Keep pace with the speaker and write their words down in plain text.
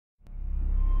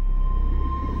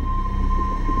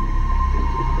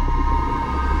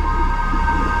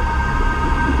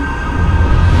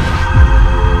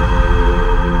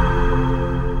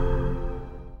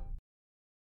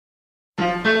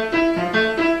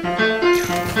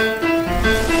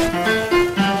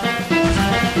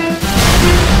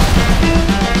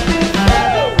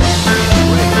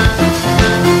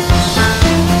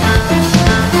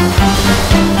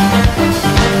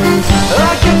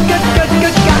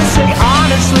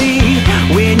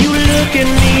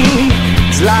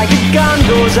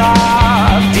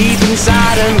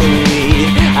inside of me.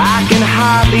 I can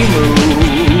hardly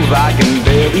move, I can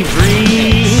barely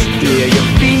breathe. Clear your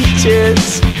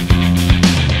features.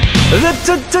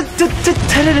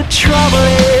 The trouble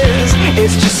is,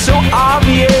 it's just so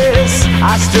obvious.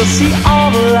 I still see all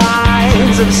the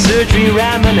lines of surgery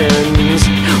remnants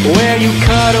where you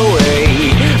cut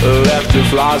away, left your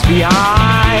flaws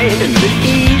behind in the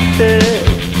ether.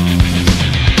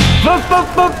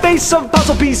 Face of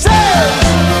puzzle pieces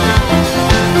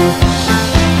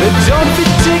that don't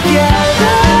fit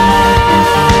together.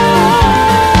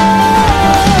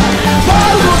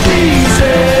 Puzzle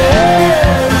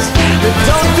pieces that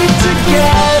don't fit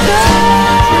together.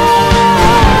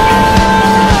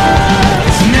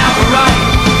 It's never right,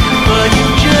 but you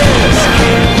just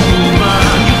can't move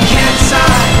on. You can't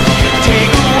sign, take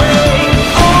away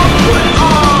or put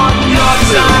on your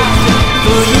time,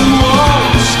 but you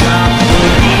won't stop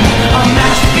being a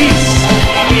masterpiece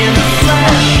in the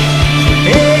flesh.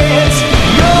 It's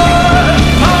your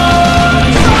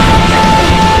puzzle.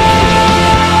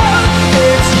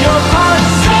 It's your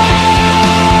puzzle.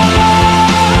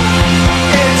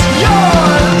 It's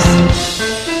yours.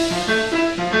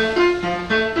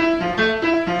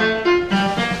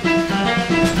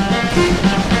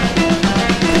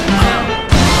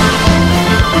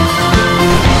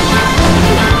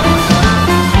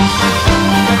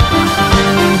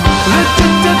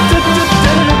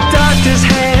 The doctor's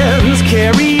hands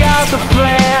carry out the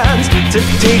plans to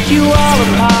take you all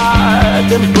apart,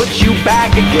 then put you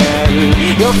back again.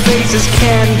 Your face is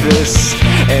canvas,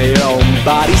 and your own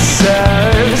body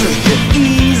serves as your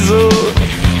easel.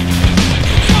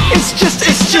 It's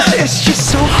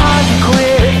just so hard to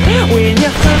quit when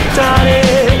you're hooked on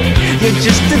it. You're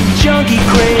just a junkie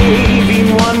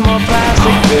craving one more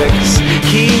plastic fix.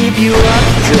 Keep you up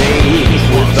to date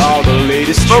with all the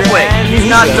latest trends. But wait, he's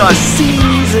not of done. the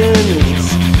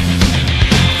seasons.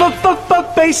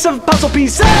 Face of puzzle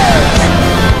pieces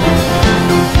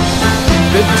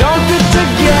that don't fit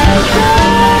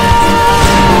together.